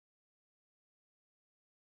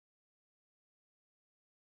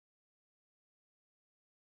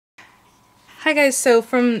Hi guys, so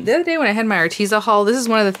from the other day when I had my Arteza haul, this is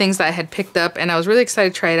one of the things that I had picked up and I was really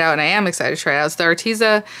excited to try it out, and I am excited to try it out. It's the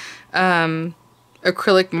Arteza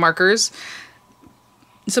acrylic markers.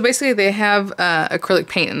 So basically they have acrylic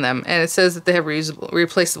paint in them, and it says that they have reusable,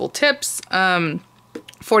 replaceable tips,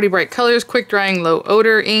 40 bright colors, quick drying, low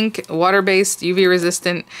odor ink, water-based, UV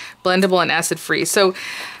resistant, blendable, and acid-free. So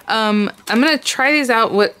I'm gonna try these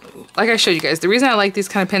out. Like I showed you guys, the reason I like these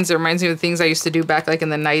kind of pens, it reminds me of the things I used to do back like in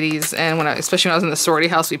the 90s, and when especially when I was in the sorority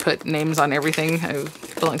house, we put names on everything. I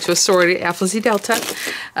belonged to a sorority, Alpha Xi Delta,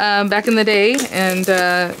 back in the day, and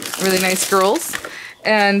really nice girls,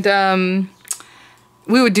 and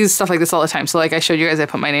we would do stuff like this all the time. So like I showed you guys, I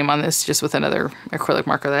put my name on this just with another acrylic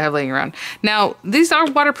marker that I have laying around. Now, these are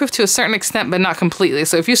waterproof to a certain extent, but not completely.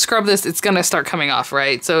 So if you scrub this, it's going to start coming off,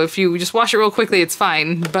 right? So if you just wash it real quickly, it's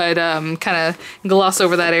fine. But kind of gloss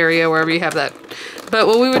over that area wherever you have that. But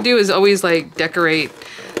what we would do is always like decorate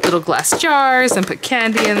little glass jars and put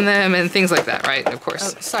candy in them and things like that, right? Of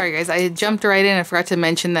course. Oh, sorry guys, I jumped right in. I forgot to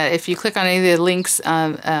mention that if you click on any of the links,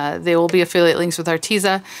 they will be affiliate links with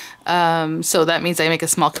Arteza. So that means I make a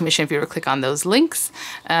small commission if you were to click on those links.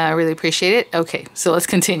 I really appreciate it. Okay, so let's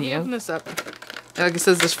continue. Open this up. Like it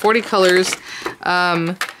says, there's 40 colors.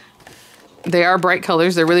 They are bright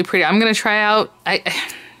colors. They're really pretty. I'm going to try out...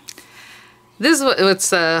 This is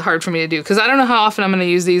what's hard for me to do, because I don't know how often I'm going to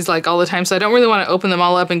use these like all the time, so I don't really want to open them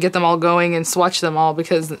all up and get them all going and swatch them all,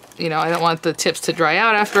 because, you know, I don't want the tips to dry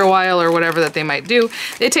out after a while or whatever that they might do.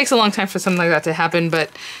 It takes a long time for something like that to happen,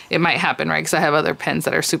 but it might happen, right? Because I have other pens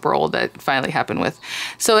that are super old that finally happen with.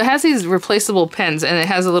 So it has these replaceable pens, and it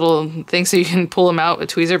has a little thing so you can pull them out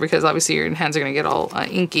with a tweezer, because obviously your hands are going to get all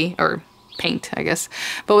inky, or paint, I guess.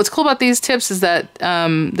 But what's cool about these tips is that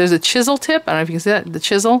there's a chisel tip. I don't know if you can see that, the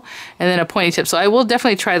chisel, and then a pointy tip. So I will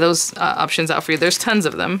definitely try those options out for you. There's tons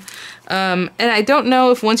of them. And I don't know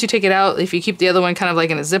if once you take it out, if you keep the other one kind of like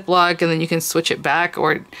in a Ziploc and then you can switch it back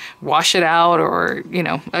or wash it out, or, you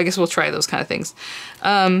know, I guess we'll try those kind of things.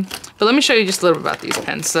 But let me show you just a little bit about these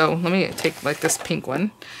pens. So let me take like this pink one.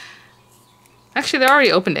 Actually, they're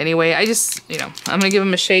already opened anyway. I just, you know, I'm going to give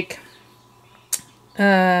them a shake.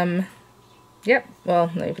 Yep,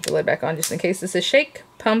 well, let me put the lid back on just in case. This is shake,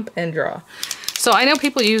 pump, and draw. So I know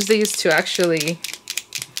people use these to actually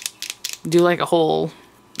do like a whole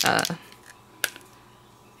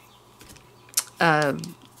art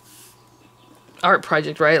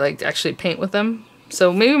project, right? Like actually paint with them.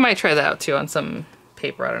 So maybe we might try that out too on some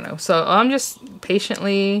paper, I don't know. So I'm just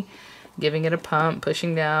patiently giving it a pump,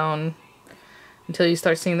 pushing down until you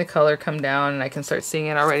start seeing the color come down, and I can start seeing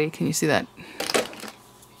it already. Can you see that?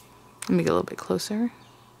 Let me get a little bit closer.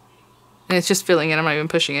 And it's just filling in. I'm not even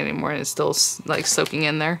pushing it anymore, and it's still like soaking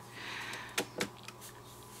in there.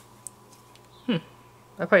 I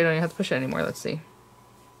probably don't even have to push it anymore. Let's see.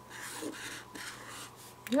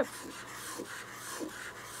 Yep.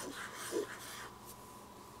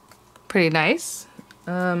 Pretty nice.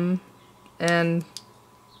 And I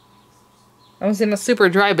won't say not super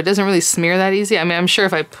dry, but it doesn't really smear that easy. I mean, I'm sure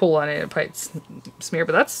if I pull on it, it'll probably smear,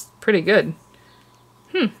 but that's pretty good.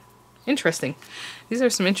 Interesting. These are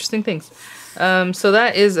some interesting things. So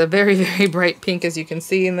that is a very, very bright pink, as you can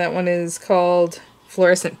see, and that one is called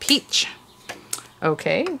Fluorescent Peach.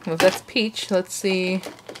 Okay, well, if that's peach, let's see.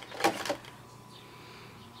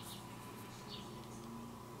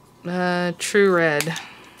 True Red.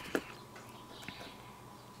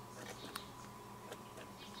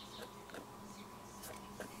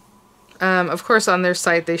 Of course, on their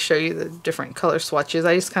site, they show you the different color swatches.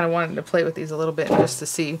 I just kind of wanted to play with these a little bit just to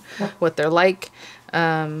see what they're like.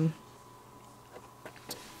 Okay,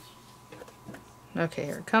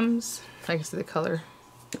 here it comes. I can see the color.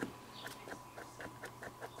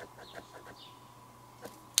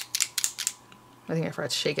 I think I forgot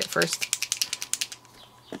to shake it first.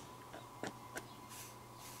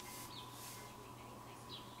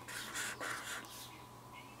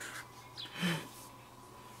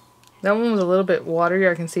 That one was a little bit watery.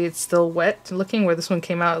 I can see it's still wet looking, where this one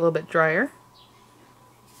came out a little bit drier.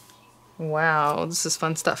 Wow, this is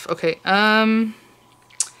fun stuff. Okay, let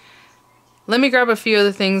me grab a few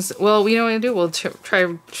other things. Well, you know what I'm gonna do? We'll try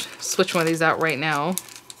switch one of these out right now.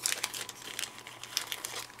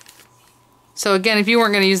 So again, if you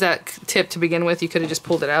weren't gonna use that tip to begin with, you could have just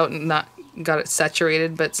pulled it out and not got it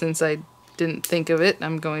saturated, but since I didn't think of it,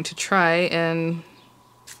 I'm going to try, and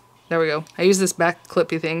there we go. I use this back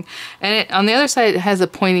clippy thing. And on the other side, it has a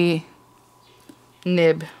pointy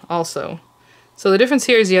nib also. So the difference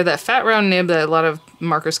here is you have that fat round nib that a lot of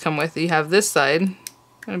markers come with. You have this side. I'm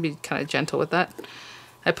going to be kind of gentle with that.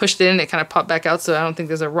 I pushed it in, it kind of popped back out, so I don't think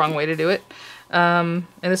there's a wrong way to do it. And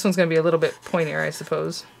this one's going to be a little bit pointier, I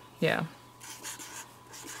suppose. Yeah.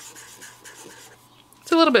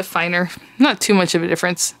 It's a little bit finer, not too much of a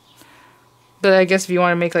difference. But I guess if you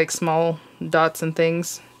want to make like small dots and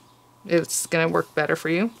things, it's gonna work better for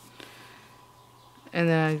you. And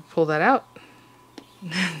then I pull that out.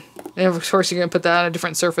 And of course you're gonna put that on a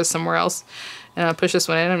different surface somewhere else. And I'll push this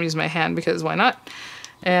one in. I'm gonna use my hand because why not?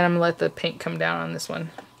 And I'm gonna let the paint come down on this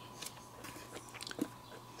one.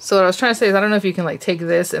 So what I was trying to say is I don't know if you can like take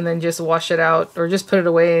this and then just wash it out or just put it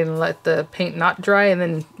away and let the paint not dry and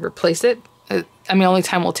then replace it. I mean, only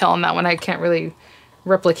time will tell on that one. I can't really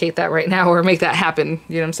replicate that right now or make that happen,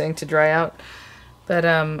 you know what I'm saying, to dry out. But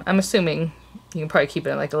I'm assuming you can probably keep it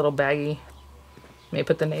in like a little baggie. Maybe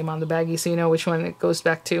put the name on the baggie so you know which one it goes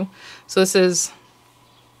back to. So this is,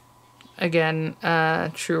 again,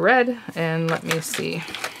 True Red, and let me see.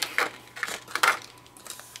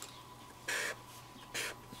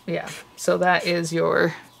 Yeah, so that is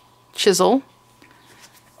your chisel.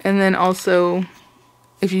 And then also,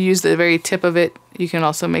 if you use the very tip of it, you can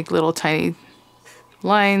also make little tiny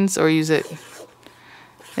lines or use it.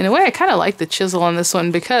 In a way, I kind of like the chisel on this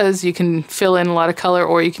one because you can fill in a lot of color,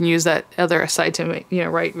 or you can use that other side to make, you know,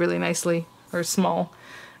 write really nicely or small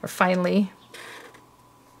or finely.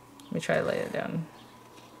 Let me try to lay it down.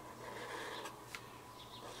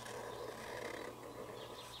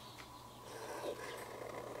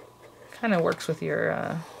 Kind of works with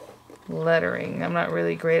your lettering. I'm not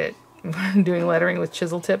really great at doing lettering with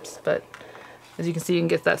chisel tips, but as you can see, you can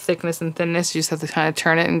get that thickness and thinness. You just have to kind of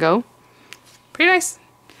turn it and go. Pretty nice.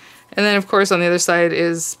 And then, of course, on the other side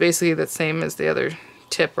is basically the same as the other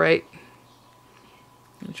tip, right?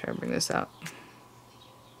 Let me try to bring this out.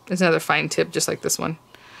 It's another fine tip, just like this one.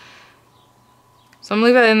 So I'm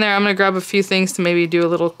gonna leave that in there. I'm gonna grab a few things to maybe do a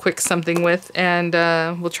little quick something with, and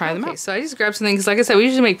we'll try them out. So I just grabbed some things. Like I said, we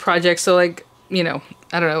usually make projects, so like, you know,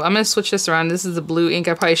 I don't know. I'm gonna switch this around. This is the blue ink.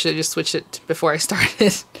 I probably should have just switched it before I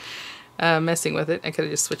started messing with it. I could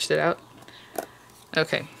have just switched it out.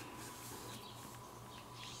 Okay.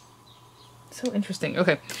 So interesting.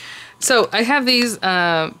 Okay. So I have these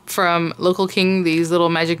from Local King, these little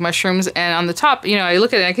magic mushrooms, and on the top, you know, I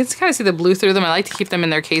look at it, I can kind of see the blue through them. I like to keep them in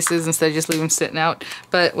their cases instead of just leave them sitting out.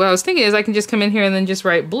 But what I was thinking is I can just come in here and then just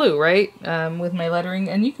write blue, right, with my lettering.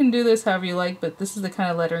 And you can do this however you like, but this is the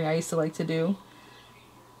kind of lettering I used to like to do.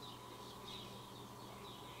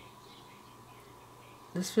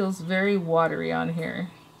 This feels very watery on here.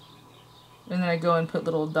 And then I go and put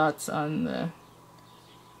little dots on the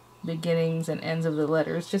beginnings and ends of the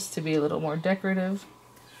letters just to be a little more decorative.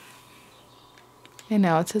 And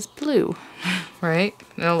now it says blue, right?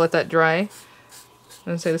 And I'll let that dry. I'm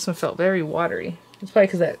gonna say this one felt very watery. It's probably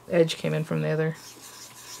because that edge came in from the other.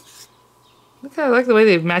 Look, I like the way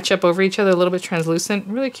they match up over each other, a little bit translucent.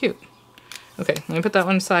 Really cute. Okay, let me put that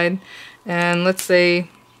one aside. And let's say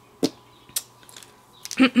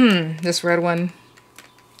this red one.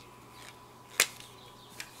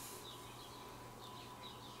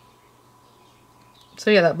 So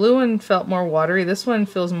yeah, that blue one felt more watery. This one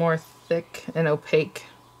feels more thick and opaque.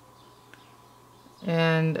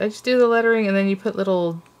 And I just do the lettering and then you put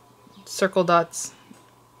little circle dots.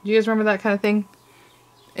 Do you guys remember that kind of thing?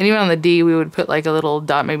 And even on the D, we would put like a little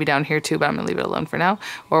dot maybe down here too, but I'm gonna leave it alone for now.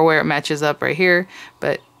 Or where it matches up right here.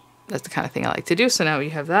 But that's the kind of thing I like to do. So now you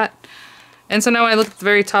have that. And so now when I look at the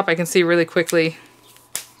very top, I can see really quickly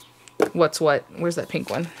what's what. Where's that pink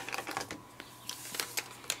one?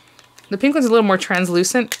 The pink one's a little more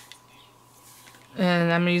translucent,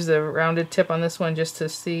 and I'm going to use the rounded tip on this one just to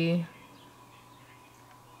see.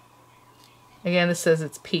 Again, this says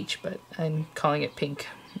it's peach, but I'm calling it pink.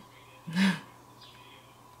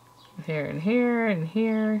 Here and here and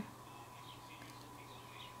here.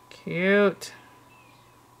 Cute.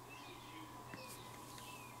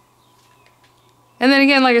 And then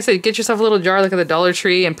again, like I said, get yourself a little jar like at the Dollar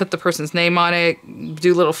Tree and put the person's name on it.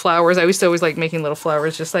 Do little flowers. I used to always like making little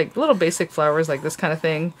flowers, just like little basic flowers like this kind of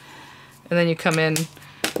thing. And then you come in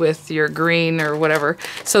with your green or whatever.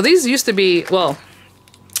 So these used to be, well,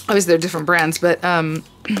 obviously they're different brands, but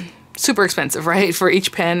super expensive, right, for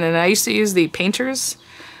each pen. And I used to use the Painters.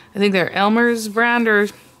 I think they're Elmer's brand or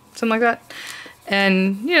something like that.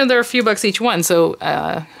 And, you know, they're a few bucks each one, so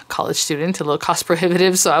college student, a little cost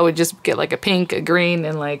prohibitive, so I would just get like a pink, a green,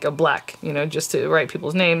 and like a black, you know, just to write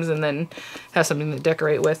people's names and then have something to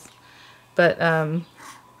decorate with. But, and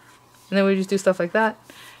then we just do stuff like that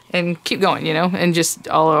and keep going, you know, and just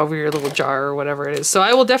all over your little jar or whatever it is. So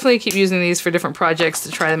I will definitely keep using these for different projects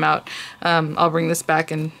to try them out. I'll bring this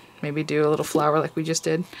back and maybe do a little flower like we just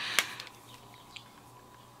did.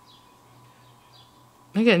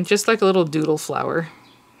 Again, just like a little doodle flower.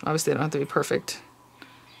 Obviously, they don't have to be perfect.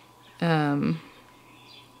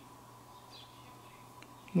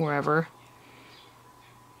 Wherever.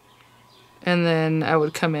 And then I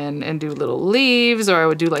would come in and do little leaves, or I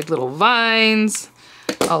would do like little vines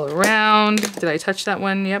all around. Did I touch that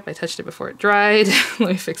one? Yep, I touched it before it dried. Let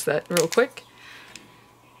me fix that real quick.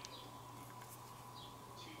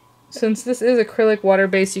 Since this is acrylic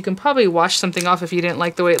water-based, you can probably wash something off if you didn't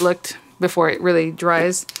like the way it looked before it really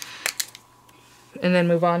dries. And then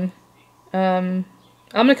move on. I'm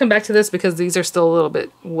going to come back to this because these are still a little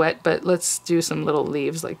bit wet, but let's do some little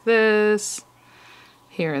leaves like this,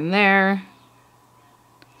 here and there.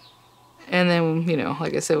 And then, you know,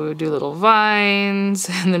 like I said, we would do little vines,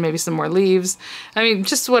 and then maybe some more leaves. I mean,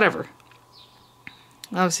 just whatever.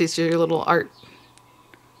 Obviously, it's your little art.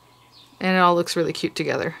 And it all looks really cute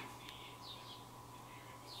together.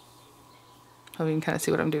 Hope you can kind of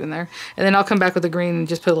see what I'm doing there. And then I'll come back with the green and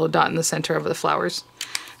just put a little dot in the center of the flowers.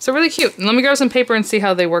 So really cute. And let me grab some paper and see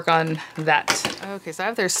how they work on that. Okay, so I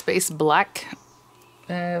have their space black.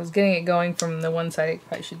 I was getting it going from the one side. I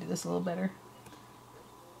probably should do this a little better.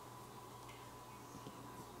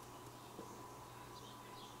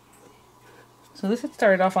 So this had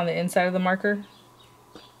started off on the inside of the marker.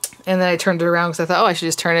 And then I turned it around because I thought, oh, I should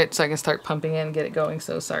just turn it so I can start pumping in and get it going.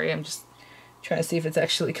 So sorry, I'm just trying to see if it's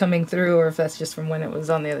actually coming through or if that's just from when it was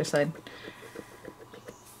on the other side.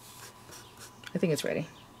 I think it's ready.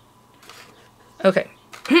 Okay.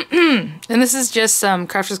 And this is just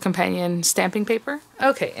Crafter's Companion stamping paper.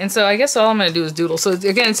 Okay, and so I guess all I'm going to do is doodle. So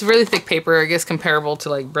again, it's really thick paper, I guess comparable to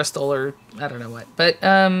like Bristol or I don't know what. But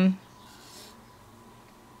I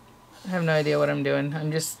have no idea what I'm doing.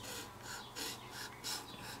 I'm just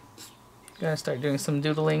gonna start doing some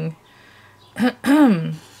doodling.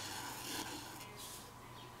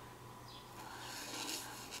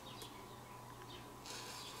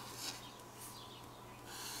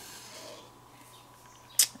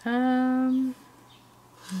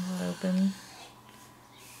 Open.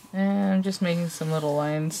 And I'm just making some little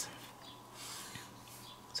lines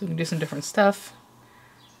so we can do some different stuff.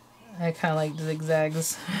 I kind of like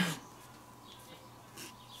zigzags.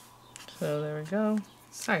 So there we go.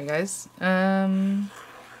 Sorry guys.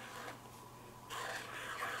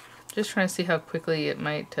 Just trying to see how quickly it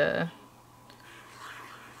might do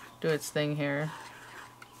its thing here.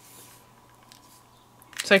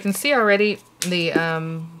 So I can see already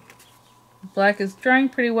the black is drying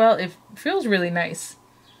pretty well. It feels really nice.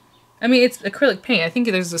 I mean, it's acrylic paint. I think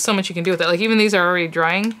there's so much you can do with it. Like even these are already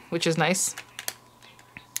drying, which is nice.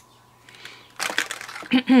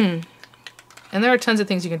 And there are tons of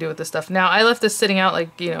things you can do with this stuff. Now, I left this sitting out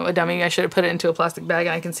like, you know, a dummy. I should have put it into a plastic bag,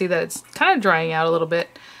 and I can see that it's kind of drying out a little bit.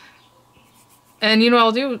 And you know what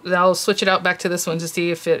I'll do? I'll switch it out back to this one to see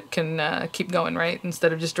if it can keep going, right?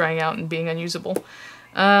 Instead of just drying out and being unusable.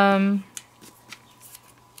 There's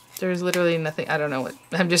literally nothing. I don't know what.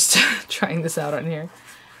 I'm just trying this out on here.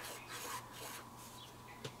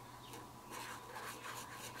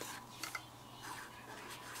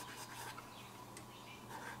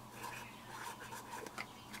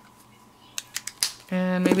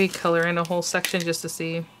 And maybe color in a whole section just to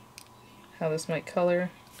see how this might color.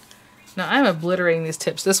 Now I'm obliterating these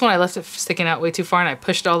tips. This one I left it sticking out way too far and I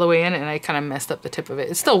pushed all the way in and I kind of messed up the tip of it.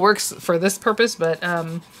 It still works for this purpose, but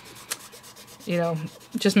you know,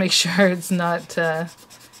 just make sure it's not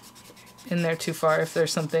in there too far if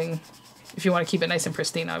there's something, if you want to keep it nice and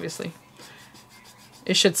pristine, obviously.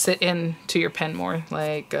 It should sit in to your pen more,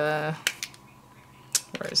 like, where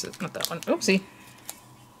is it? Not that one. Oopsie.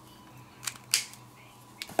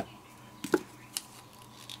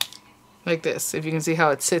 Like this, if you can see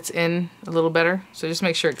how it sits in a little better. So just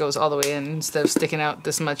make sure it goes all the way in instead of sticking out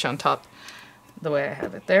this much on top the way I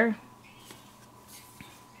have it there.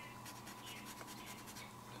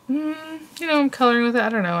 You know, I'm coloring with it. I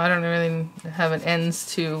don't know. I don't really have an ends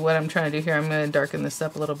to what I'm trying to do here. I'm going to darken this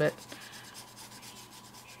up a little bit.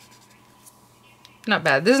 Not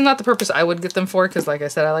bad. This is not the purpose I would get them for because, like I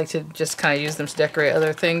said, I like to just kind of use them to decorate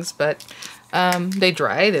other things. But they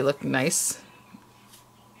dry. They look nice.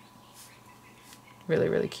 Really,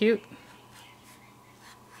 really cute.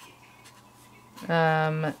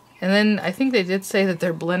 And then I think they did say that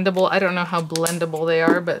they're blendable. I don't know how blendable they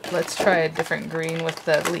are, but let's try a different green with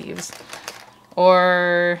the leaves.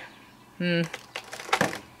 Or, let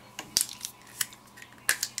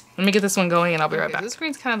me get this one going and I'll be right back. This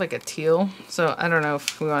green's kind of like a teal, so I don't know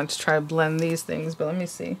if we want to try to blend these things, but let me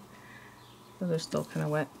see. They're still kind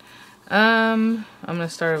of wet. I'm going to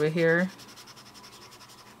start over here.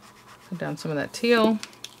 Put down some of that teal.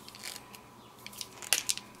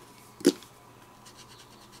 Get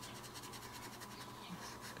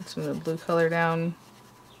some of the blue color down.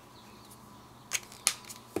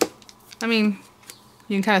 I mean,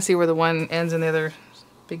 you can kind of see where the one ends and the other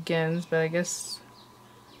begins, but I guess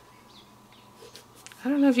I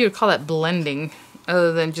don't know if you would call that blending,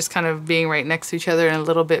 other than just kind of being right next to each other and a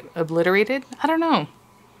little bit obliterated. I don't know.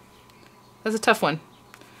 That's a tough one.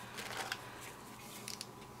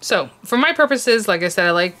 So, for my purposes, like I said,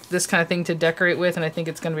 I like this kind of thing to decorate with, and I think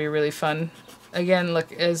it's going to be really fun. Again,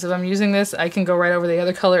 look, as if I'm using this, I can go right over the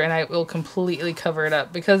other color and I will completely cover it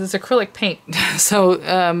up because it's acrylic paint.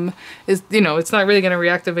 So, it's, you know, it's not really going to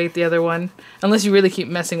reactivate the other one unless you really keep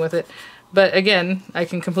messing with it. But again, I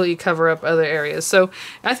can completely cover up other areas. So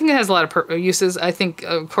I think it has a lot of uses. I think,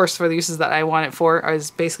 of course, for the uses that I want it for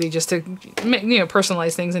is basically just to, you know,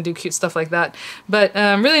 personalize things and do cute stuff like that. But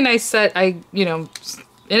really nice set. You know,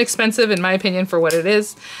 inexpensive in my opinion for what it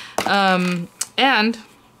is. And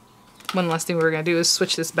one last thing we're going to do is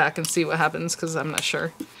switch this back and see what happens because I'm not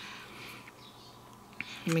sure.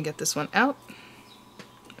 Let me get this one out.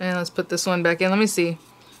 And let's put this one back in. Let me see.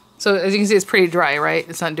 So as you can see, it's pretty dry, right?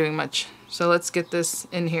 It's not doing much. So let's get this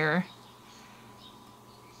in here.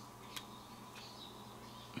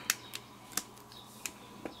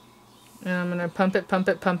 And I'm going to pump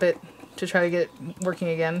it to try to get it working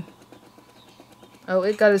again. Oh,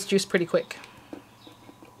 it got its juice pretty quick.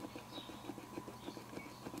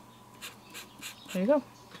 There you go.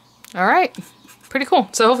 All right. Pretty cool.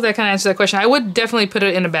 So hopefully that kind of answers that question. I would definitely put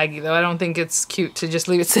it in a baggie though. I don't think it's cute to just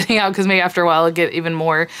leave it sitting out because maybe after a while it'll get even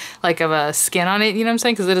more like of a skin on it, you know what I'm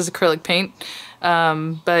saying? Because it is acrylic paint.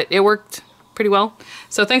 But it worked pretty well.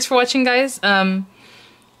 So thanks for watching, guys. The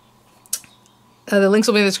links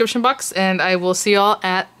will be in the description box and I will see y'all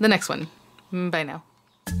at the next one. Bye now.